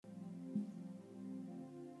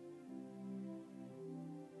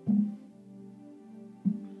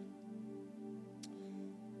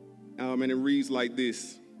and it reads like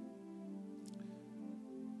this.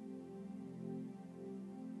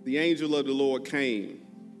 The angel of the Lord came.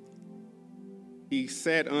 He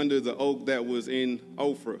sat under the oak that was in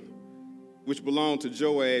Ophrah, which belonged to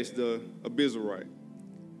Joash the Abiezrite.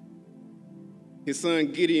 His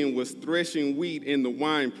son Gideon was threshing wheat in the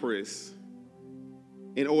winepress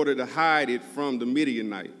in order to hide it from the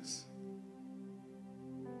Midianites.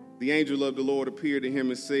 The angel of the Lord appeared to him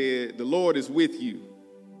and said, "The Lord is with you,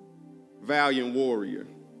 valiant warrior."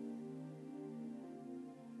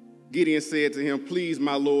 Gideon said to him, "Please,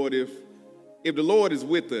 my Lord, if the Lord is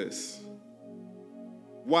with us,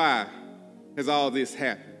 why has all this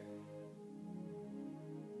happened?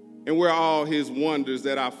 And where are all his wonders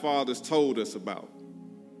that our fathers told us about?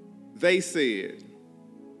 They said,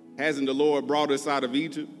 'Hasn't the Lord brought us out of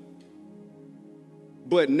Egypt?'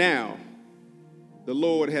 But now the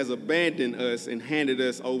Lord has abandoned us and handed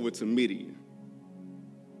us over to Midian."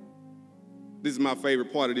 This is my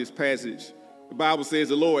favorite part of this passage. The Bible says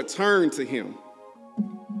the Lord turned to him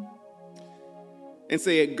and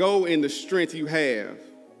said, "Go in the strength you have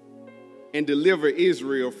and deliver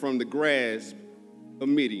Israel from the grasp of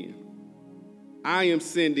Midian. I am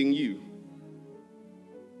sending you."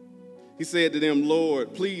 He said to them,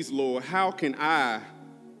 "Lord, please, Lord, how can I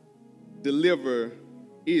deliver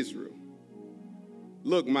Israel?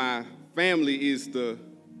 Look, my family is the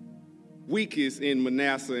weakest in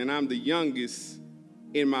Manasseh, and I'm the youngest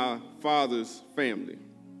in my father's family.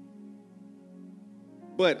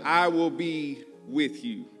 But I will be with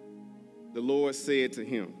you," the Lord said to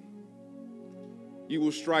him. "You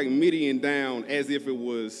will strike Midian down as if it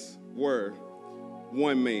were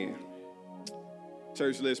one man."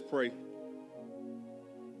 Church, let's pray.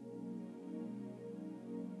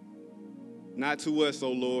 Not to us,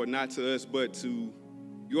 O Lord, not to us, but to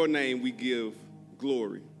your name we give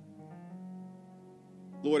glory.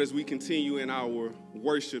 Lord, as we continue in our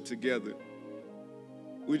worship together,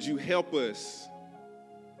 would you help us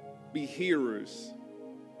be hearers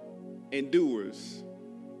and doers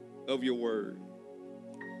of your word?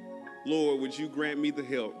 Lord, would you grant me the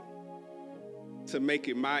help to make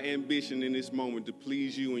it my ambition in this moment to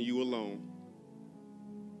please you and you alone?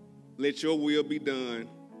 Let your will be done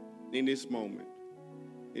in this moment.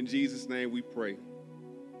 In Jesus' name we pray.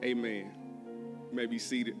 Amen. You may be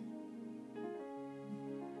seated.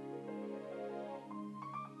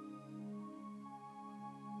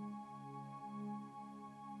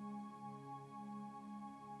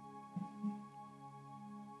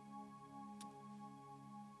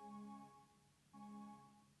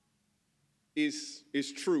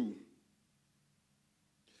 It's true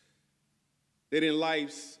that in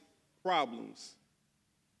life's problems,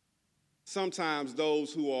 sometimes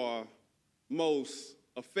those who are most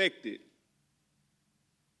affected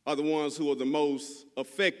are the ones who are the most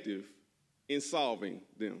effective in solving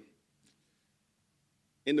them.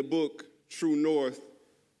 In the book True North,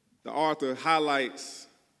 the author highlights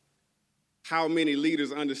how many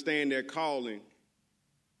leaders understand their calling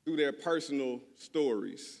through their personal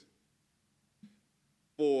stories.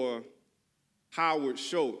 For Howard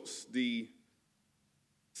Schultz, the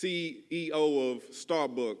CEO of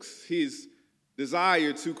Starbucks, his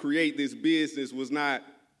desire to create this business was not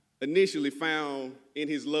initially found in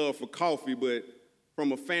his love for coffee, but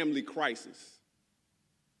from a family crisis.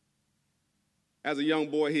 As a young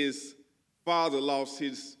boy, his father lost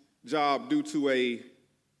his job due to a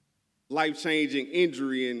life-changing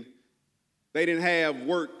injury, and they didn't have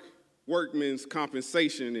workman's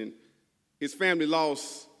compensation, and his family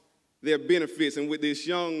lost their benefits. And with this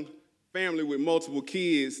young family with multiple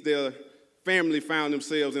kids, their family found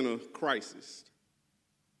themselves in a crisis.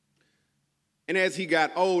 And as he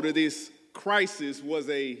got older, this crisis was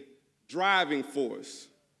a driving force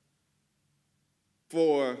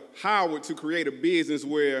for Howard to create a business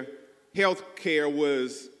where health care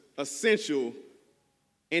was essential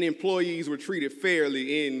and employees were treated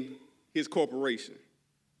fairly in his corporation.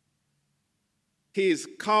 His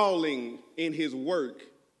calling in his work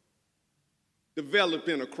developed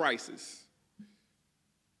in a crisis.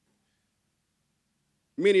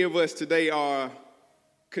 Many of us today are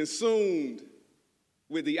consumed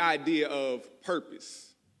with the idea of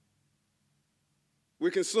purpose.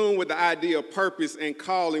 We're consumed with the idea of purpose and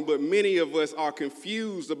calling, but many of us are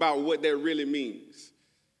confused about what that really means.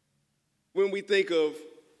 When we think of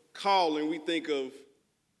calling, we think of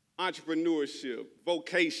entrepreneurship,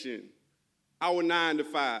 vocation, our 9 to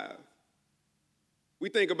 5. We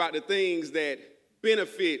think about the things that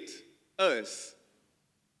benefit us,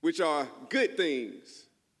 which are good things,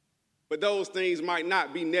 but those things might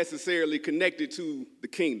not be necessarily connected to the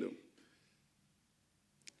kingdom.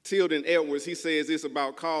 Tilden Edwards, he says this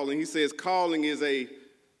about calling. He says, calling is a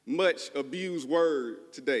much abused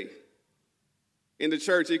word today. In the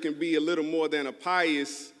church, it can be a little more than a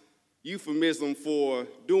pious euphemism for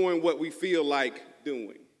doing what we feel like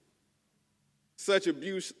doing. Such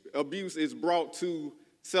abuse is brought to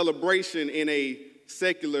celebration in a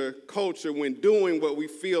secular culture when doing what we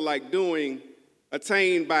feel like doing,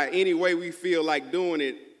 attained by any way we feel like doing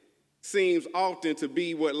it, seems often to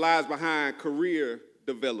be what lies behind career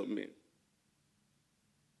development.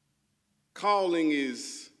 Calling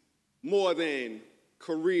is more than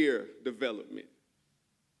career development.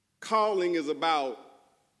 Calling is about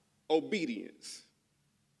obedience.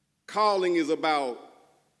 Calling is about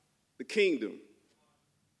the kingdom.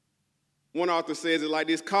 One author says it like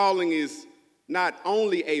this: calling is not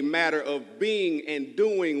only a matter of being and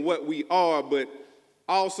doing what we are, but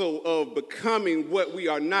also of becoming what we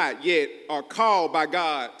are not, yet are called by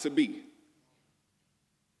God to be.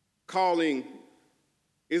 Calling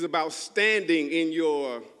is about standing in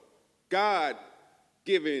your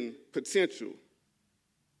God-given potential,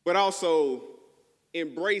 but also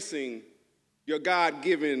embracing your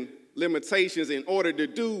God-given limitations in order to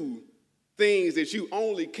do things that you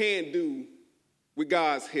only can do with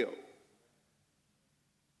God's help.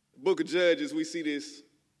 The book of Judges, we see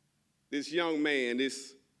this young man,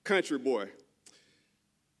 this country boy,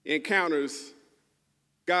 encounters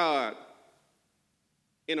God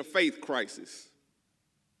in a faith crisis.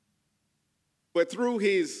 But through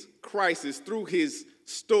his crisis, through his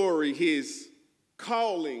story, his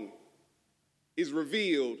calling is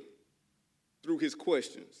revealed through his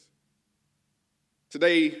questions.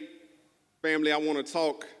 Today, family, I want to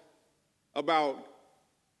talk about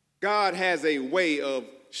God has a way of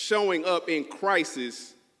showing up in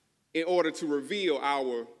crisis in order to reveal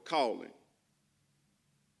our calling.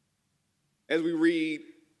 As we read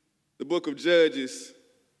the book of Judges,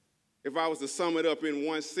 if I was to sum it up in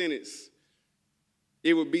one sentence,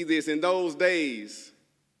 it would be this: in those days,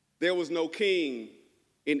 there was no king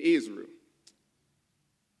in Israel,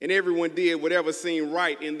 and everyone did whatever seemed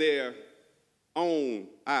right in their own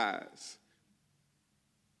eyes.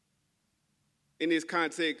 In this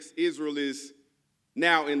context, Israel is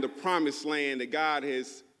now in the promised land that God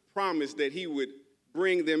has promised that he would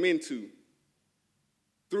bring them into.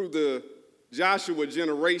 Through the Joshua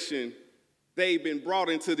generation, they've been brought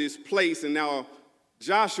into this place, and now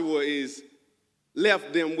Joshua is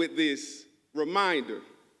left them with this reminder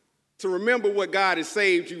to remember what God has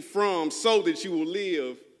saved you from so that you will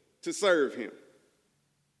live to serve him.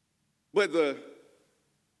 But the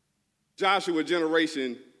Joshua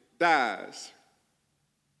generation dies,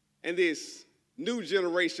 and this new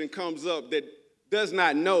generation comes up that does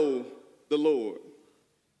not know the Lord.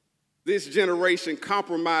 This generation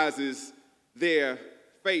compromises their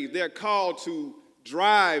faith. They're called to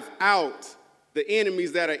drive out the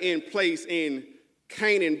enemies that are in place in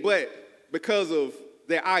Canaan, but because of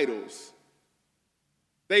their idols,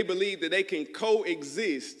 they believe that they can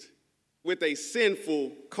coexist with a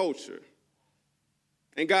sinful culture.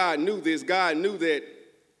 And God knew this. God knew that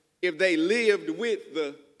if they lived with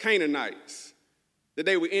the Canaanites, that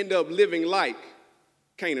they would end up living like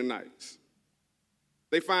Canaanites.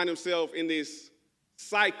 They find themselves in this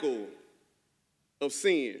cycle of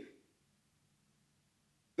sin.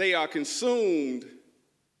 They are consumed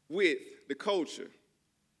with the culture.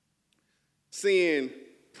 Sin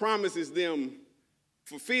promises them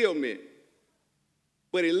fulfillment,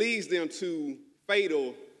 but it leads them to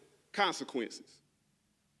fatal consequences.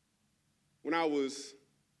 When I was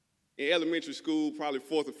in elementary school, probably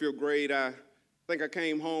 4th or 5th grade, I think I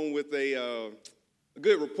came home with a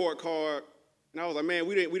good report card, and I was like, man,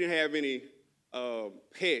 we didn't have any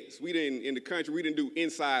pets. We didn't, in the country, we didn't do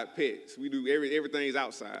inside pets. We do everything's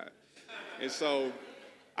outside. And so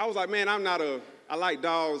I was like, man, I like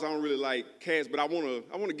dogs. I don't really like cats, but I want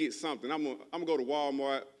to get something. I'm gonna go to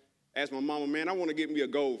Walmart, ask my mama, man, I want to get me a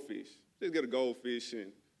goldfish. Just get a goldfish,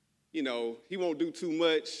 and he won't do too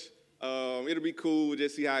much. It'll be cool.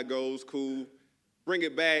 Just see how it goes. Cool. Bring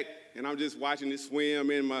it back, and I'm just watching it swim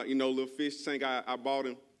in my little fish tank I bought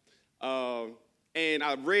him. And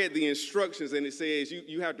I read the instructions, and it says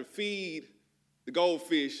you have to feed the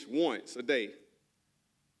goldfish once a day.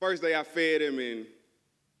 First day I fed him, and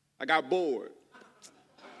I got bored.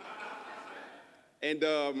 And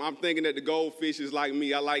I'm thinking that the goldfish is like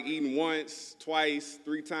me. I like eating once, twice,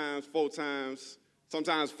 3 times, 4 times,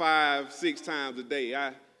 sometimes 5, 6 times a day.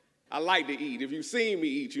 I like to eat. If you've seen me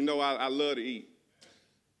eat, you know I love to eat.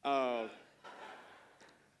 The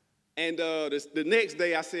next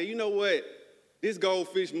day I said, you know what? This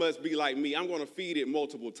goldfish must be like me. I'm going to feed it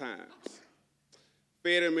multiple times.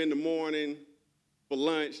 Fed him in the morning, for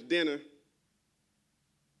lunch, dinner.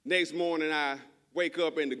 Next morning, I wake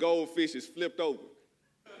up and the goldfish is flipped over.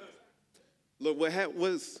 Look, what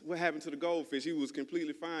happened to the goldfish? He was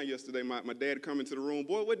completely fine yesterday. My dad come into the room.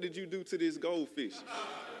 Boy, what did you do to this goldfish?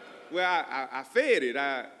 Well, I fed it.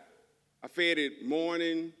 I fed it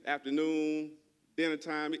morning, afternoon, dinner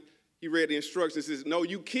time. He read the instructions. He says, no,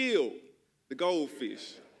 you killed the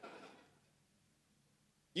goldfish.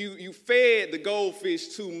 You fed the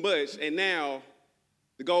goldfish too much, and now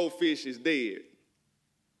the goldfish is dead.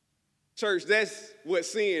 Church, that's what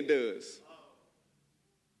sin does.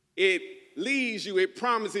 It leads you, it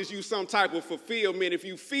promises you some type of fulfillment if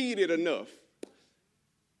you feed it enough.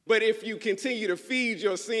 But if you continue to feed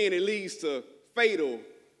your sin, it leads to fatal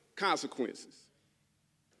consequences.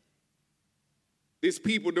 These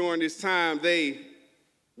people during this time, they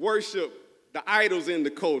worship the idols in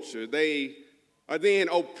the culture. They are then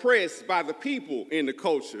oppressed by the people in the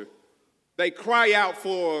culture. They cry out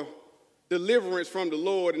for deliverance from the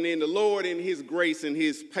Lord, and then the Lord, in his grace and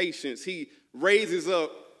his patience, he raises up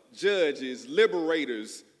judges,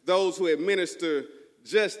 liberators, those who administer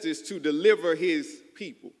justice to deliver his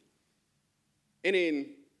people. And in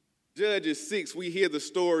Judges 6, we hear the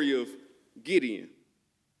story of Gideon,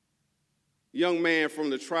 a young man from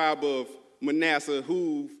the tribe of Manasseh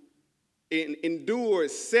who endured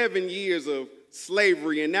 7 years of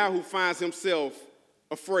slavery and now who finds himself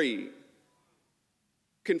afraid,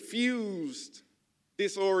 confused,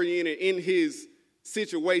 disoriented in his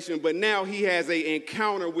situation, but now he has an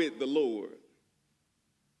encounter with the Lord.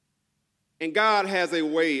 And God has a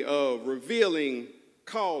way of revealing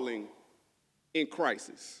calling in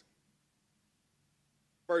crisis.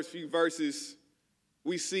 First few verses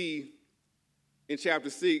we see in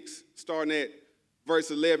chapter 6, starting at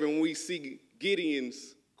verse 11, we see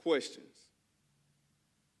Gideon's questions.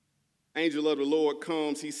 Angel of the Lord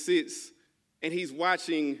comes, he sits, and he's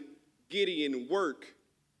watching Gideon work,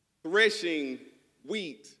 threshing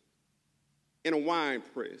wheat in a wine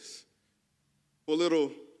press. For a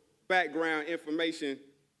little background information,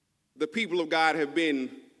 the people of God have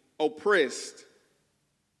been oppressed.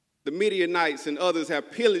 The Midianites and others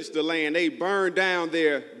have pillaged the land. They burned down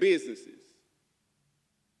their businesses.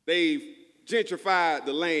 They've gentrified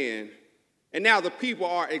the land. And now the people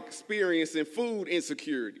are experiencing food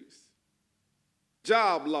insecurities,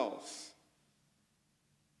 job loss.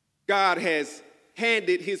 God has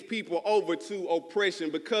handed his people over to oppression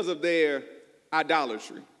because of their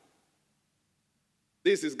idolatry.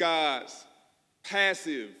 This is God's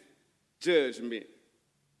passive judgment.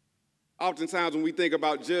 Oftentimes when we think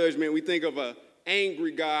about judgment, we think of an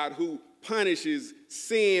angry God who punishes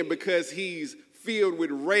sin because he's filled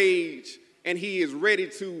with rage and he is ready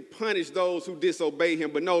to punish those who disobey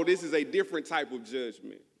him. But no, this is a different type of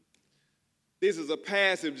judgment. This is a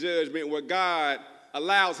passive judgment where God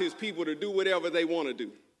allows his people to do whatever they want to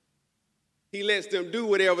do. He lets them do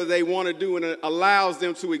whatever they want to do and allows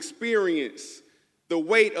them to experience the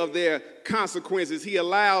weight of their consequences. He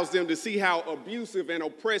allows them to see how abusive and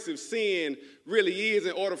oppressive sin really is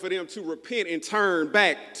in order for them to repent and turn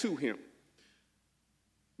back to him.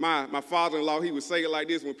 My father-in-law, he would say it like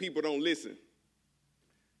this when people don't listen.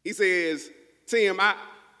 He says, Tim,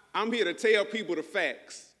 I'm here to tell people the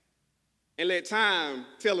facts and let time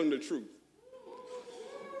tell them the truth.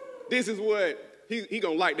 This is what, he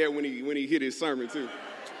gonna like that when he hear this sermon too.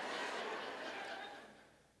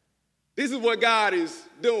 This is what God is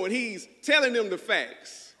doing. He's telling them the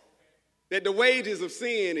facts, that the wages of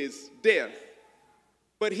sin is death,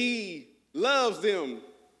 but he loves them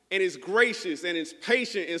and is gracious and is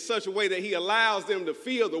patient in such a way that he allows them to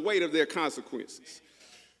feel the weight of their consequences.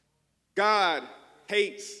 God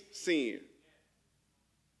hates sin,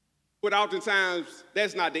 but oftentimes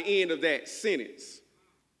that's not the end of that sentence.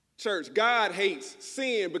 Church, God hates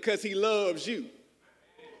sin because he loves you.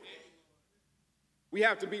 We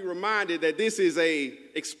have to be reminded that this is an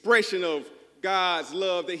expression of God's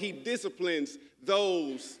love, that he disciplines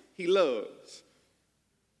those he loves.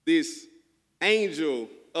 This angel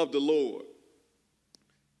of the Lord,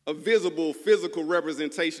 a visible physical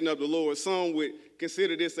representation of the Lord. Some would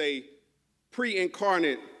consider this a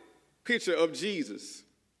pre-incarnate picture of Jesus.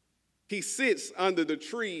 He sits under the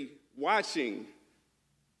tree watching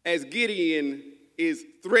as Gideon is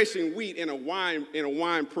threshing wheat in a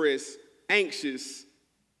wine press, anxious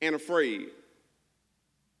and afraid.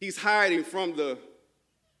 He's hiding from the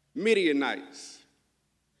Midianites.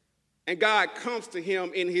 And God comes to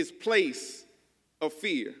him in his place of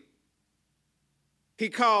fear. He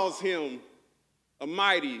calls him a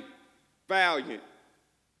mighty, valiant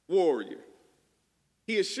warrior.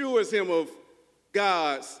 He assures him of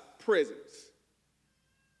God's presence.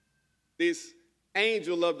 This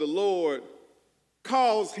angel of the Lord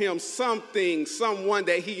calls him something, someone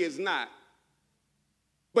that he is not.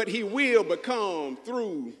 But he will become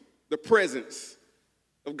through the presence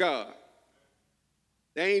of God.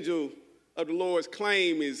 The angel of the Lord's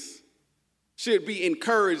claim should be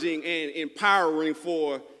encouraging and empowering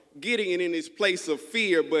for Gideon in his place of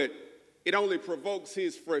fear, but it only provokes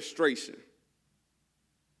his frustration.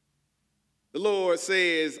 The Lord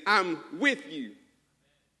says, I'm with you.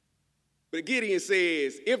 But Gideon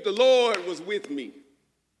says, if the Lord was with me,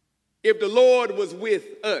 if the Lord was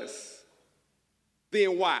with us,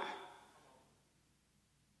 then why?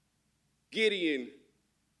 Gideon,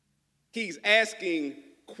 he's asking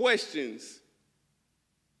questions,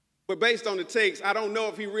 but based on the text, I don't know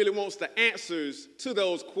if he really wants the answers to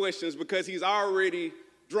those questions because he's already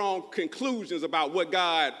drawn conclusions about what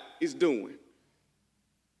God is doing.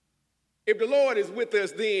 If the Lord is with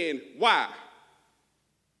us, then why?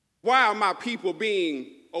 Why are my people being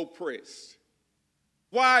oppressed?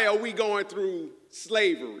 Why are we going through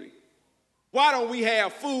slavery? Why don't we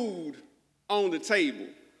have food on the table?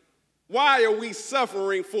 Why are we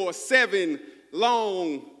suffering for 7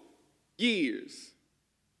 long years?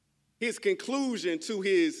 His conclusion to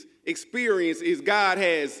his experience is God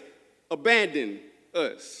has abandoned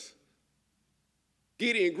us.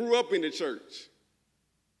 Gideon grew up in the church.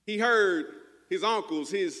 He heard his uncles,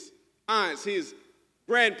 his aunts, his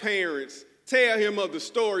grandparents tell him of the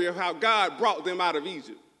story of how God brought them out of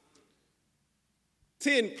Egypt.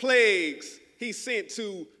 10 plagues he sent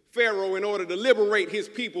to Pharaoh in order to liberate his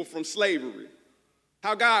people from slavery.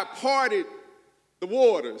 How God parted the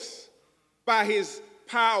waters by his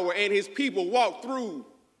power and his people walked through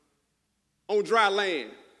on dry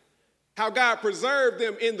land. How God preserved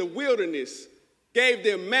them in the wilderness, gave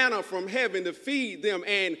them manna from heaven to feed them,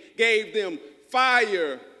 and gave them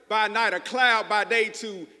fire by night, a cloud by day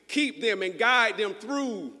to keep them and guide them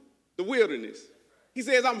through the wilderness. He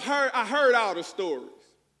says, I heard all the stories.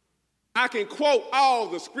 I can quote all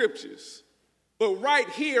the scriptures, but right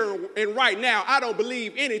here and right now, I don't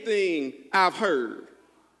believe anything I've heard.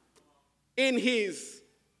 In his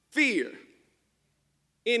fear,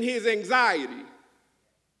 in his anxiety,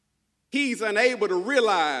 he's unable to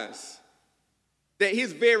realize that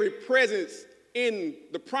his very presence in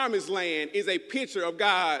the promised land is a picture of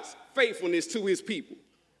God's faithfulness to his people.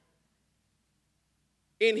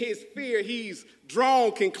 In his fear, he's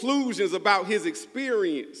drawn conclusions about his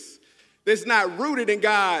experience that's not rooted in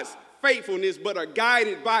God's faithfulness, but are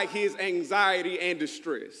guided by his anxiety and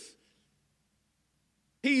distress.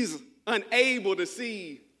 He's unable to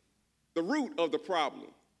see the root of the problem,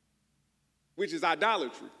 which is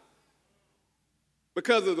idolatry,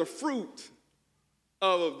 because of the fruit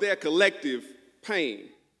of their collective pain.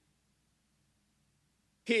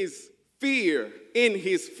 His fear, in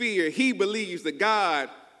his fear, he believes that God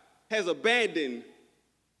has abandoned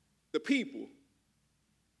the people,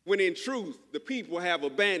 when in truth, the people have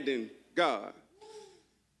abandoned God.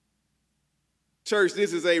 Church,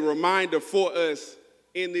 this is a reminder for us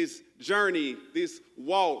in this journey, this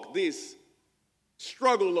walk, this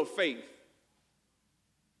struggle of faith,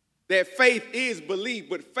 that faith is belief,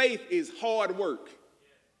 but faith is hard work.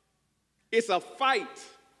 It's a fight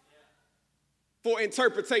for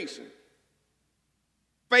interpretation.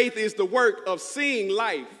 Faith is the work of seeing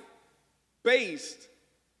life based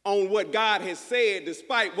on what God has said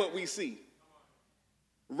despite what we see,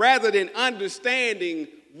 rather than understanding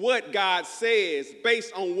what God says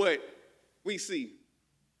based on what we see.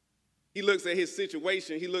 He looks at his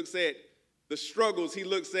situation, he looks at the struggles, he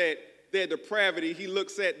looks at their depravity, he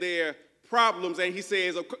looks at their problems, and he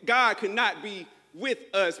says, God cannot be with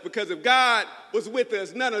us, because if God was with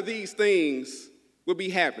us, none of these things would be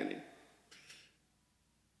happening.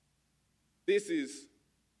 This is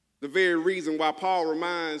the very reason why Paul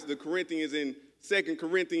reminds the Corinthians in 2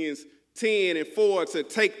 Corinthians 10:4 to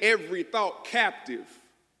take every thought captive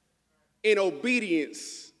in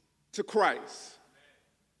obedience to Christ.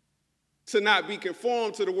 To not be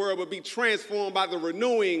conformed to the world, but be transformed by the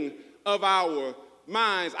renewing of our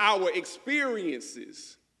minds. Our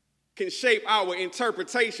experiences can shape our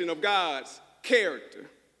interpretation of God's character.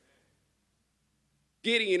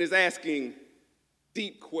 Gideon is asking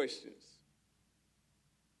deep questions.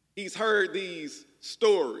 He's heard these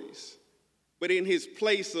stories, but in his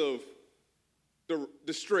place of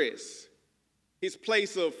distress, his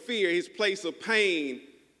place of fear, his place of pain,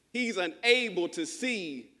 he's unable to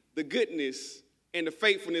see the goodness and the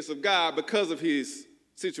faithfulness of God because of his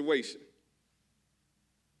situation.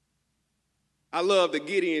 I love that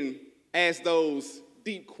Gideon asked those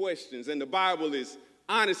deep questions, and the Bible is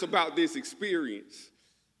honest about this experience.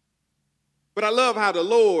 But I love how the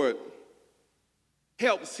Lord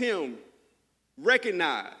helps him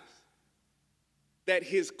recognize that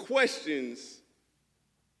his questions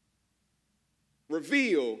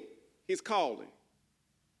reveal his calling.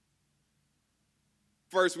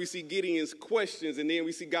 First, we see Gideon's questions, and then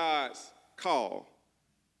we see God's call.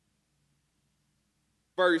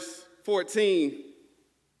 Verse 14, the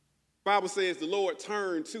Bible says the Lord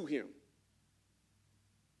turned to him.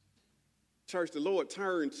 Church, the Lord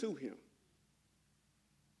turned to him.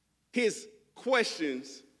 His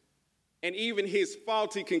questions and even his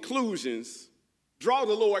faulty conclusions draw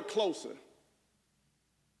the Lord closer.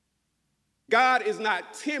 God is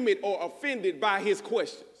not timid or offended by his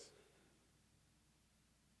questions.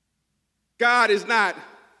 God is not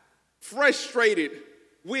frustrated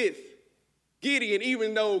with Gideon,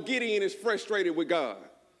 even though Gideon is frustrated with God.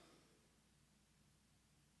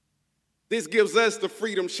 This gives us, the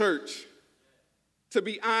Freedom Church, to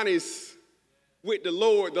be honest with the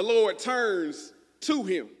Lord. The Lord turns to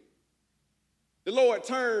him. The Lord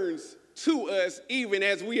turns to us even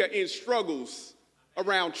as we are in struggles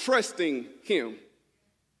around trusting him.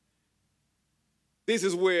 This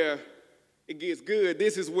is where it gets good.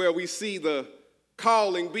 This is where we see the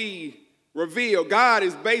calling be revealed. God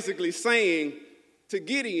is basically saying to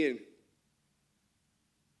Gideon,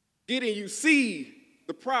 you see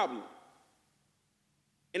the problem,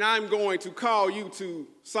 and I'm going to call you to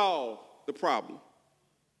solve the problem.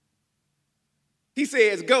 He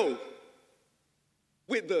says, go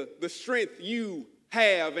with the strength you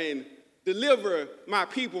have and deliver my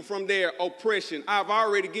people from their oppression. I've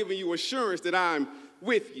already given you assurance that I'm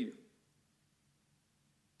with you.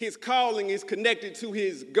 His calling is connected to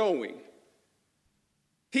his going.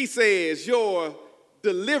 He says your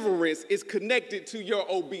deliverance is connected to your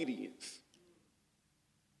obedience.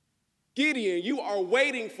 Gideon, you are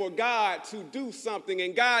waiting for God to do something,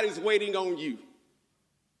 and God is waiting on you.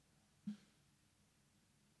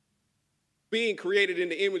 Being created in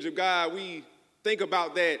the image of God, we think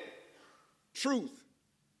about that truth,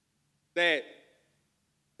 that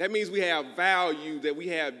means we have value, that we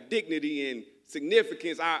have dignity and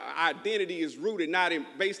significance. Our identity is rooted not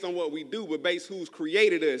based on what we do, but based who's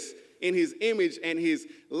created us in his image and his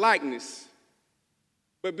likeness.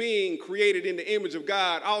 But being created in the image of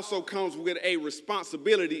God also comes with a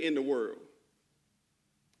responsibility in the world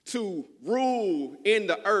to rule in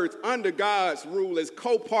the earth under God's rule as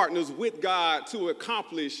co-partners with God to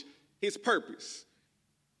accomplish his purpose.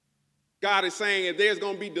 God is saying, if there's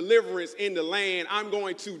going to be deliverance in the land, I'm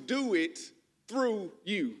going to do it through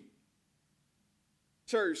you.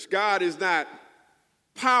 Church, God is not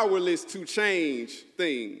powerless to change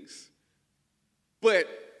things, but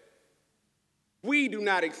we do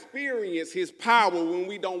not experience his power when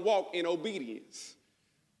we don't walk in obedience.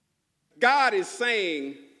 God is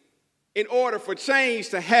saying, in order for change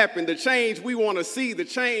to happen, the change we want to see, the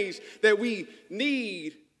change that we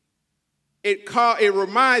need, it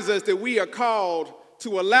reminds us that we are called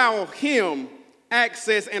to allow him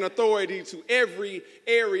access and authority to every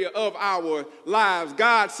area of our lives.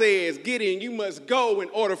 God says, Gideon, you must go in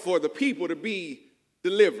order for the people to be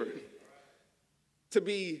delivered, to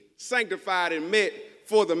be sanctified and met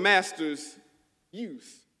for the master's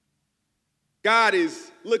use. God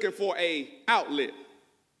is looking for an outlet.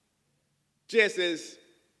 Just as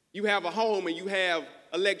you have a home and you have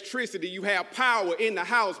electricity, you have power in the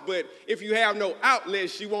house, but if you have no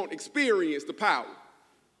outlets, you won't experience the power.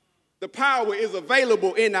 The power is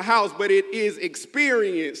available in the house, but it is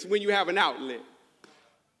experienced when you have an outlet.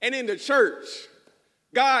 And in the church,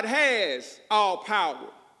 God has all power.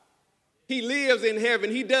 He lives in heaven.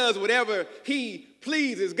 He does whatever he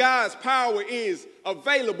pleases. God's power is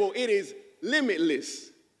available. It is limitless,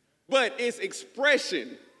 but its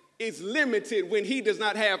expression is limited when he does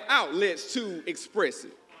not have outlets to express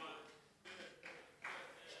it.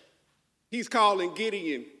 He's calling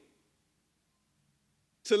Gideon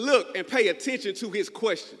to look and pay attention to his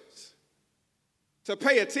questions, to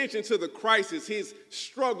pay attention to the crisis, his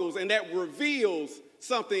struggles, and that reveals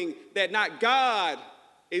something that not God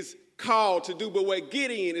is called to do, but what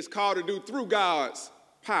Gideon is called to do through God's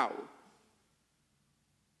power.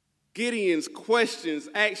 Gideon's questions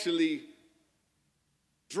actually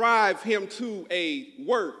drive him to a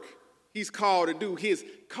work he's called to do. His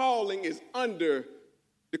calling is under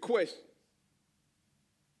the question.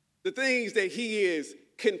 The things that he is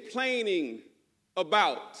complaining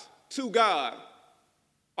about to God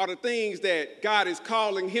are the things that God is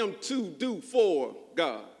calling him to do for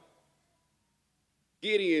God.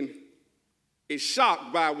 Gideon is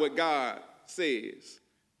shocked by what God says.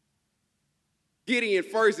 Gideon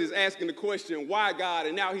first is asking the question, why God?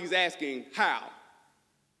 And now he's asking, how?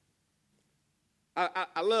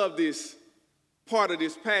 I love this part of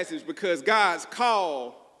this passage because God's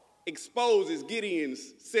call exposes Gideon's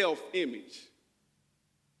self-image.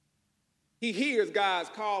 He hears God's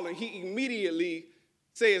call and he immediately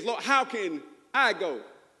says, Lord, how can I go?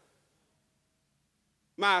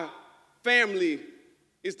 My family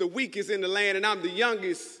is the weakest in the land and I'm the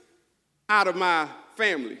youngest out of my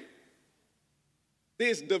family.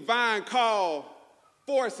 This divine call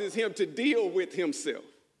forces him to deal with himself.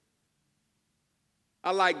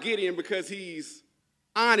 I like Gideon because he's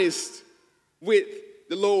honest with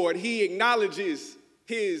the Lord. He acknowledges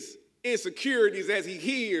his insecurities as he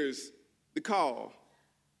hears the call.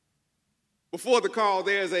 Before the call,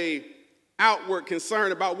 there's an outward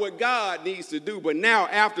concern about what God needs to do, but now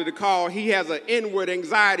after the call, he has an inward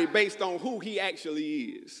anxiety based on who he actually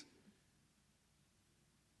is.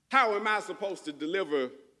 How am I supposed to deliver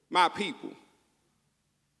my people?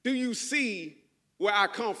 Do you see where I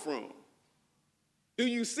come from? Do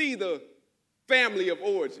you see the family of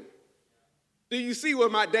origin? Do you see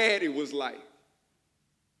what my daddy was like?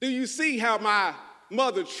 Do you see how my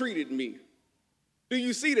mother treated me? Do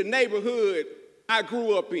you see the neighborhood I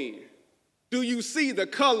grew up in? Do you see the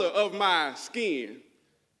color of my skin?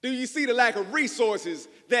 Do you see the lack of resources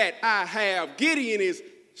that I have? Gideon is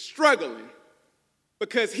struggling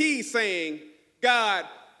because he's saying, God,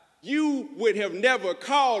 you would have never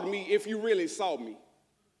called me if you really saw me.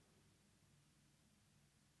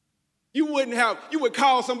 You would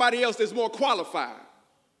call somebody else that's more qualified,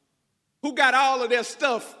 who got all of their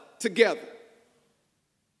stuff together.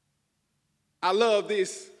 I love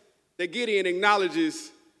this, that Gideon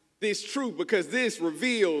acknowledges this truth because this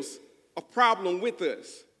reveals a problem with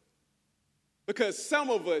us. Because some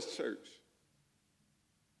of us, church,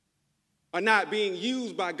 are not being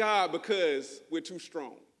used by God because we're too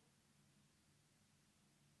strong.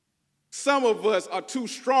 Some of us are too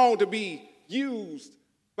strong to be used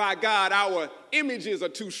by God. Our images are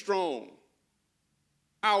too strong.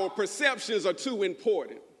 Our perceptions are too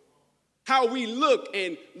important. How we look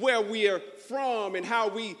and where we are from and how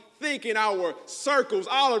we think in our circles,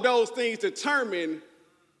 all of those things determine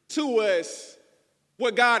to us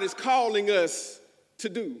what God is calling us to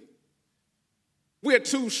do. We're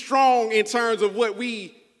too strong in terms of what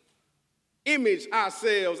we image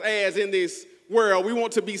ourselves as in this world. We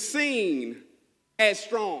want to be seen as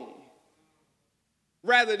strong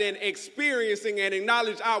rather than experiencing and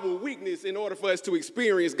acknowledge our weakness in order for us to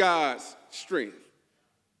experience God's strength.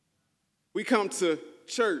 We come to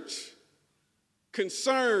church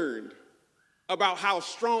concerned about how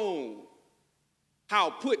strong, how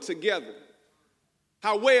put together,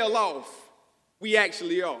 how well off we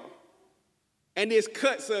actually are. And this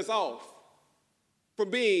cuts us off from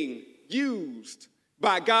being used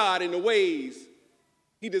by God in the ways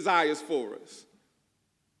he desires for us.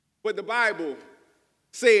 But the Bible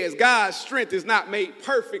says God's strength is not made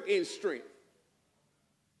perfect in strength.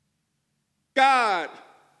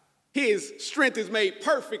 His strength is made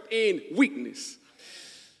perfect in weakness.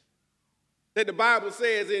 That the Bible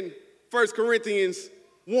says in 1 Corinthians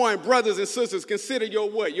 1, brothers and sisters, consider your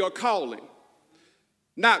what? Your calling.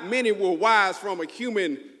 Not many were wise from a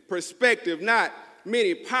human perspective, not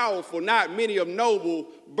many powerful, not many of noble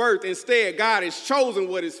birth. Instead, God has chosen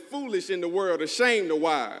what is foolish in the world to shame the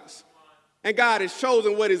wise. And God has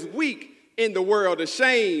chosen what is weak in the world to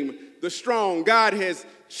shame the strong. God has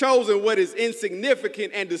chosen what is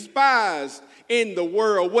insignificant and despised in the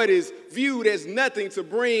world, what is viewed as nothing to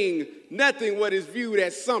bring nothing, what is viewed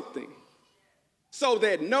as something, so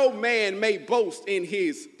that no man may boast in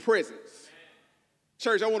his presence.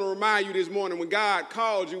 Church, I want to remind you this morning, when God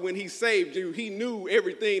called you, when he saved you, he knew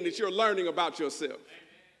everything that you're learning about yourself.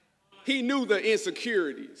 He knew the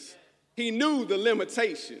insecurities. He knew the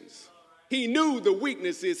limitations. He knew the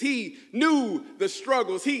weaknesses. He knew the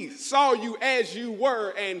struggles. He saw you as you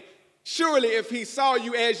were, and surely if he saw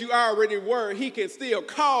you as you already were, he can still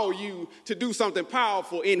call you to do something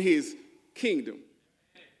powerful in his kingdom.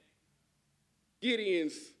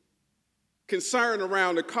 Gideon's concern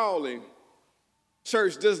around the calling,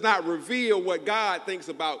 church, does not reveal what God thinks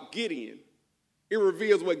about Gideon. It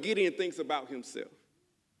reveals what Gideon thinks about himself.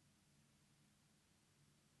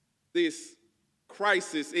 This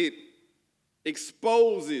crisis, it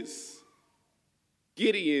exposes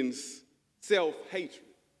Gideon's self-hatred.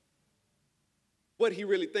 What he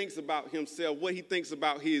really thinks about himself, what he thinks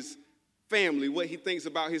about his family, what he thinks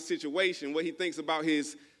about his situation, what he thinks about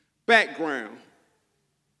his background.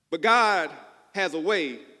 But God has a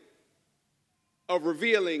way of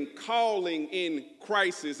revealing calling in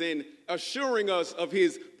crisis and assuring us of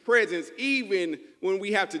his presence even when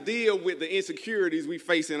we have to deal with the insecurities we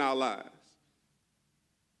face in our lives.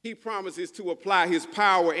 He promises to apply his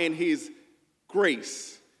power and his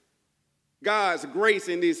grace. God's grace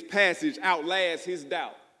in this passage outlasts his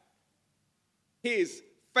doubt. His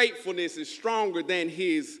faithfulness is stronger than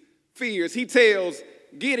his fears. He tells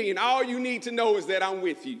Gideon, all you need to know is that I'm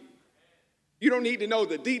with you. You don't need to know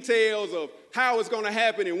the details of how it's going to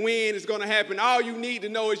happen and when it's going to happen. All you need to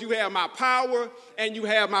know is you have my power and you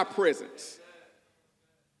have my presence.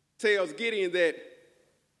 Tells Gideon that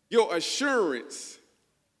your assurance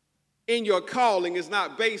in your calling is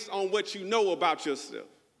not based on what you know about yourself.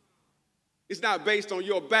 It's not based on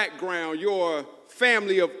your background, your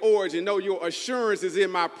family of origin. No, your assurance is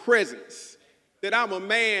in my presence. That I'm a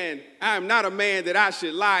man, I am not a man that I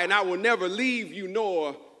should lie, and I will never leave you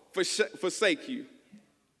nor forsake you.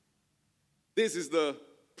 This is the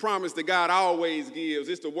promise that God always gives.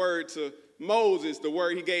 It's the word to Moses, the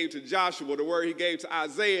word he gave to Joshua, the word he gave to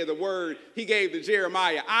Isaiah, the word he gave to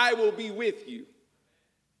Jeremiah. I will be with you.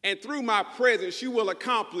 And through my presence, you will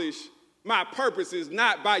accomplish my purposes,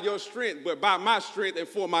 not by your strength, but by my strength and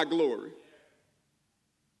for my glory.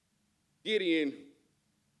 Gideon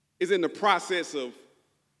is in the process of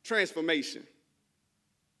transformation.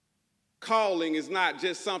 Calling is not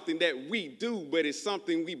just something that we do, but it's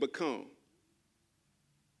something we become.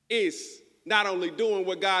 It's not only doing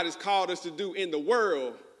what God has called us to do in the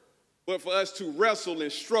world, but for us to wrestle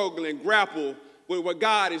and struggle and grapple with what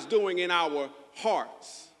God is doing in our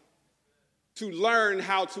hearts. To learn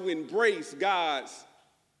how to embrace God's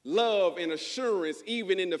love and assurance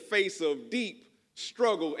even in the face of deep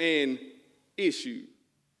struggle and issue.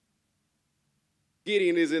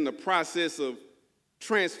 Gideon is in the process of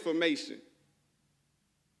transformation.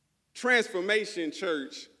 Transformation,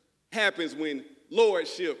 church, happens when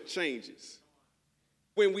lordship changes.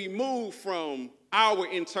 When we move from our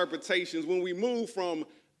interpretations, when we move from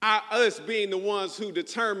us being the ones who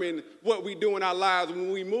determine what we do in our lives,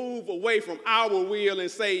 when we move away from our will and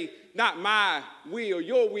say, not my will,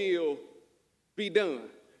 your will be done.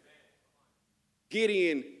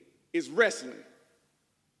 Gideon is wrestling,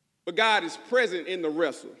 but God is present in the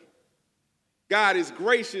wrestle. God is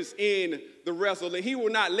gracious in the wrestle, and he will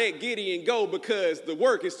not let Gideon go because the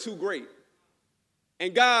work is too great.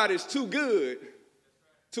 And God is too good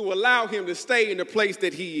to allow him to stay in the place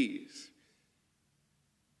that he is.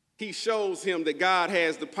 He shows him that God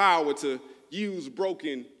has the power to use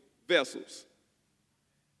broken vessels.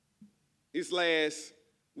 This last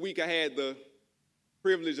week, I had the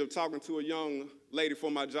privilege of talking to a young lady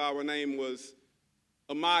for my job. Her name was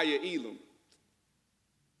Amaya Elam,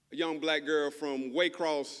 a young black girl from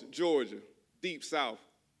Waycross, Georgia, deep south.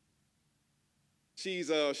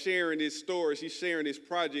 She's sharing this story. She's sharing this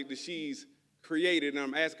project that she's created, and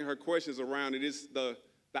I'm asking her questions around it. It's the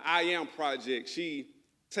I Am Project. She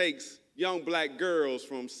takes young black girls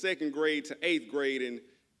from 2nd grade to 8th grade,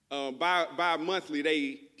 and bi-monthly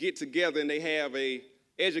they get together and they have a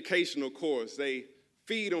educational course. They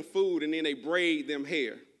feed them food and then they braid them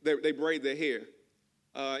hair. They braid their hair.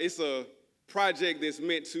 It's a project that's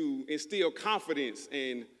meant to instill confidence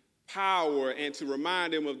and power and to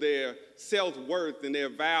remind them of their self-worth and their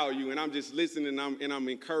value. And I'm just listening and I'm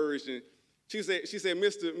encouraged. And she said,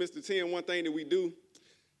 Mr. Tim, one thing that we do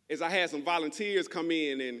is I had some volunteers come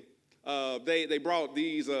in and they brought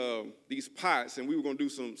these pots and we were going to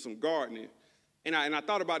do some gardening. And I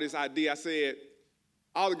thought about this idea. I said,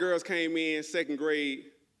 all the girls came in 2nd grade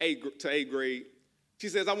to 8th grade. She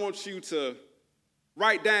says, I want you to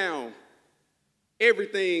write down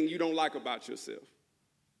everything you don't like about yourself.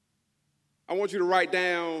 I want you to write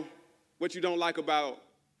down what you don't like about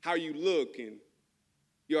how you look and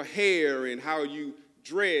your hair and how you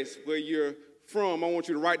dress, where you're from. I want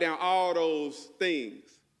you to write down all those things.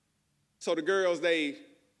 So the girls, they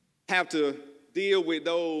have to deal with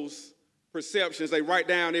those perceptions. They write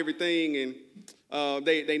down everything and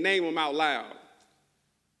they name them out loud.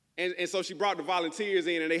 And so she brought the volunteers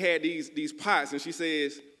in and they had these pots, and she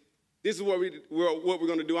says, this is what we're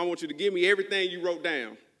going to do. I want you to give me everything you wrote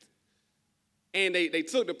down. And they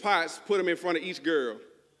took the pots, put them in front of each girl,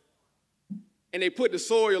 and they put the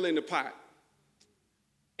soil in the pot.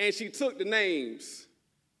 And she took the names,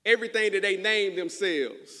 everything that they named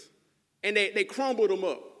themselves, and they crumbled them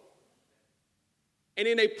up. And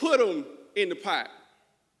then they put them in the pot.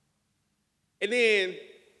 And then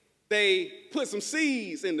they put some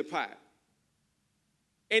seeds in the pot.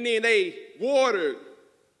 And then they watered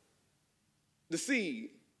the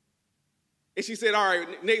seed. And she said, all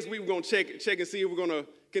right, next week we're going to check and see if we're going to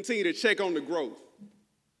continue to check on the growth.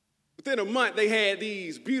 Within a month, they had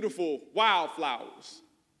these beautiful wildflowers.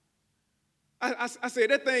 I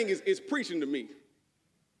said, that thing is preaching to me.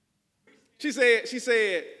 She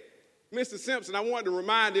said, Mr. Simpson, I wanted to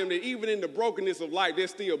remind them that even in the brokenness of life,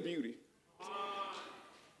 there's still beauty.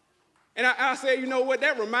 And I said, you know what?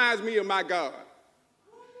 That reminds me of my God.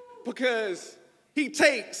 Because he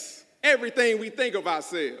takes everything we think of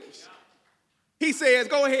ourselves. He says,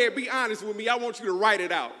 go ahead, be honest with me. I want you to write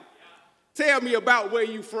it out. Tell me about where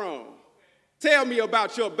you from. Tell me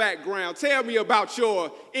about your background. Tell me about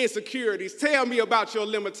your insecurities. Tell me about your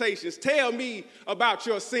limitations. Tell me about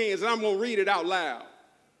your sins, and I'm going to read it out loud.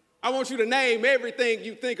 I want you to name everything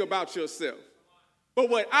you think about yourself. But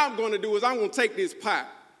what I'm going to do is I'm going to take this pot,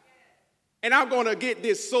 and I'm going to get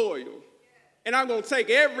this soil, and I'm going to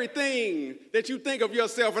take everything that you think of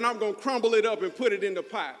yourself, and I'm going to crumble it up and put it in the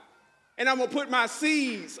pot. And I'm going to put my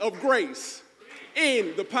seeds of grace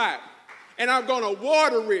in the pot, and I'm going to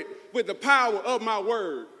water it with the power of my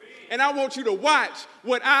word. And I want you to watch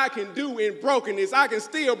what I can do in brokenness. I can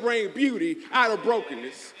still bring beauty out of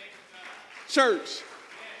brokenness. Church,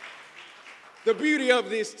 the beauty of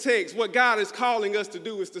this text, what God is calling us to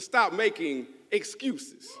do is to stop making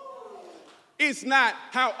excuses. It's not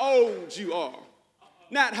how old you are,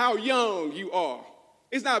 not how young you are.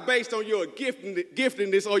 It's not based on your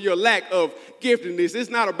giftedness or your lack of giftedness. It's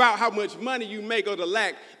not about how much money you make or the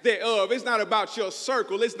lack thereof. It's not about your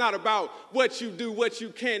circle. It's not about what you do, what you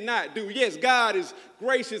cannot do. Yes, God is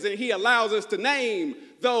gracious and he allows us to name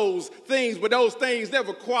those things, but those things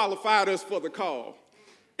never qualified us for the call.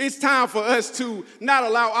 It's time for us to not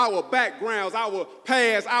allow our backgrounds, our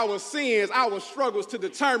past, our sins, our struggles to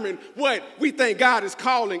determine what we think God is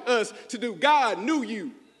calling us to do. God knew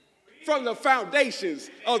you from the foundations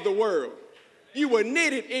of the world. You were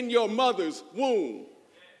knitted in your mother's womb,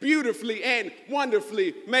 beautifully and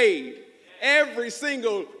wonderfully made. Every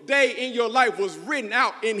single day in your life was written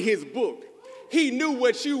out in his book. He knew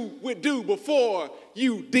what you would do before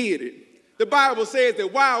you did it. The Bible says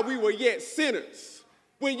that while we were yet sinners,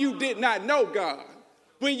 when you did not know God,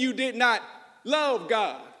 when you did not love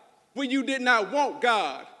God, when you did not want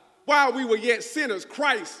God, while we were yet sinners,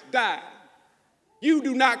 Christ died. You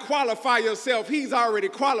do not qualify yourself. He's already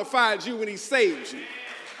qualified you when he saved you.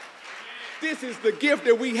 This is the gift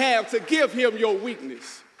that we have, to give him your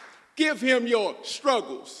weakness. Give him your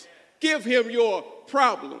struggles. Give him your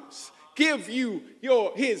problems. Give you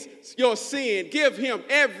your sin. Give him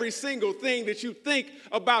every single thing that you think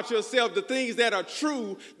about yourself, the things that are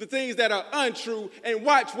true, the things that are untrue, and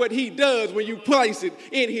watch what he does when you place it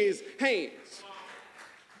in his hands.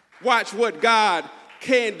 Watch what God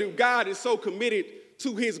can do. God is so committed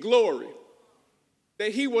to his glory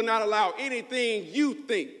that he will not allow anything you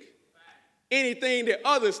think, anything that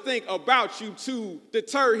others think about you to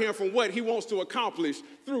deter him from what he wants to accomplish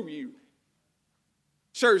through you.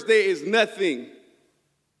 Church, there is nothing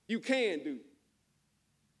you can do,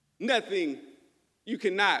 nothing you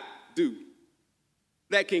cannot do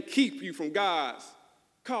that can keep you from God's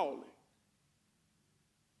calling.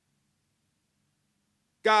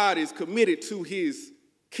 God is committed to his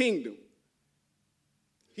kingdom.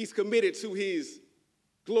 He's committed to his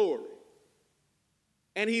glory.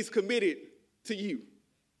 And he's committed to you.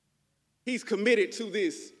 He's committed to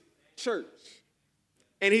this church.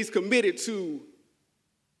 And he's committed to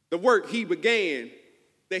the work he began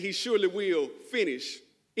that he surely will finish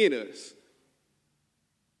in us.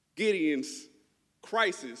 Gideon's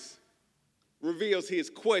crisis reveals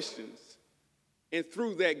his questions. And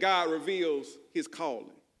through that, God reveals his calling.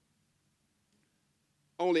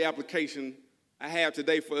 Only application I have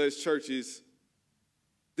today for us, church, is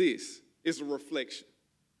this. It's a reflection.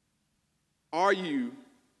 Are you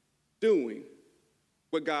doing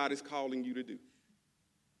what God is calling you to do?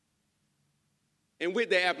 And with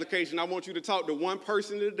that application, I want you to talk to one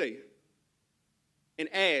person today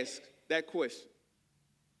and ask that question.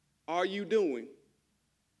 Are you doing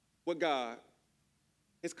what God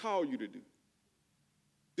has called you to do?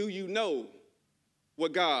 Do you know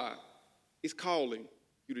what God is calling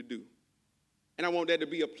you to do? And I want that to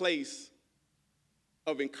be a place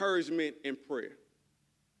of encouragement and prayer.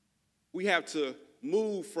 We have to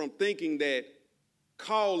move from thinking that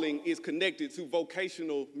calling is connected to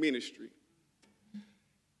vocational ministry.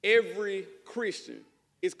 Every Christian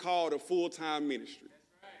is called a full-time ministry.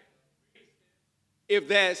 If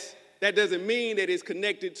that doesn't mean that it's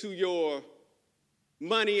connected to your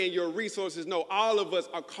money and your resources. No, all of us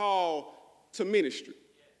are called to ministry.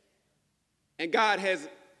 And God has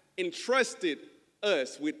entrusted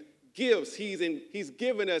us with gifts. He's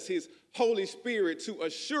given us his Holy Spirit to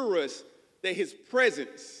assure us that his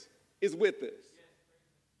presence is with us.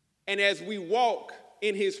 And as we walk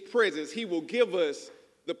in his presence, he will give us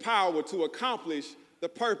the power to accomplish the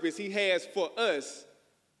purpose he has for us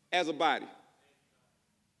as a body.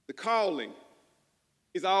 The calling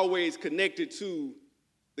is always connected to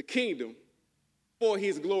the kingdom for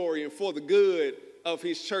his glory and for the good of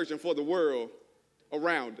his church and for the world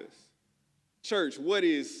around us. Church, what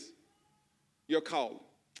is your calling?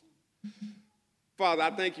 Father,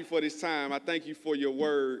 I thank you for this time. I thank you for your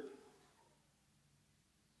word.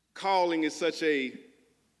 Calling is such a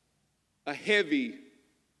heavy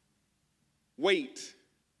weight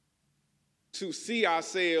to see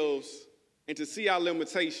ourselves and to see our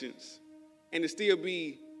limitations and to still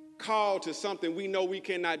be called to something we know we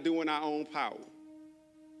cannot do in our own power.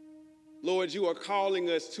 Lord, you are calling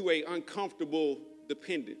us to an uncomfortable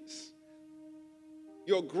dependence.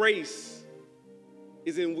 Your grace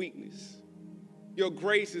is in weakness. Your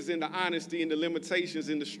grace is in the honesty and the limitations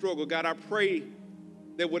and the struggle. God, I pray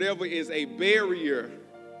that whatever is a barrier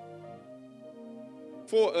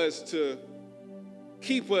for us to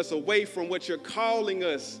keep us away from what you're calling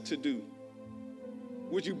us to do,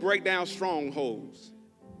 would you break down strongholds?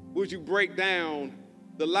 Would you break down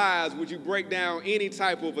the lies? Would you break down any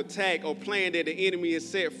type of attack or plan that the enemy has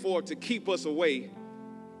set forth to keep us away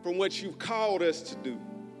from what you've called us to do?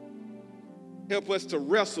 Help us to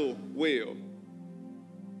wrestle well.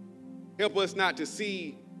 Help us not to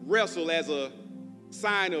see wrestle as a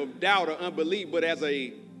sign of doubt or unbelief, but as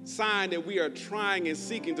a sign that we are trying and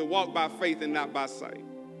seeking to walk by faith and not by sight.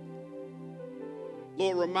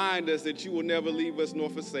 Lord, remind us that you will never leave us nor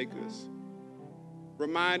forsake us.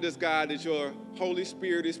 Remind us, God, that your Holy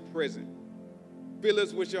Spirit is present. Fill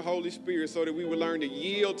us with your Holy Spirit so that we will learn to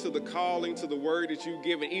yield to the calling, to the word that you've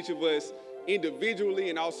given each of us individually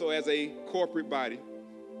and also as a corporate body.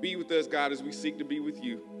 Be with us, God, as we seek to be with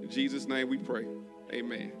you. In Jesus' name we pray.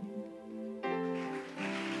 Amen.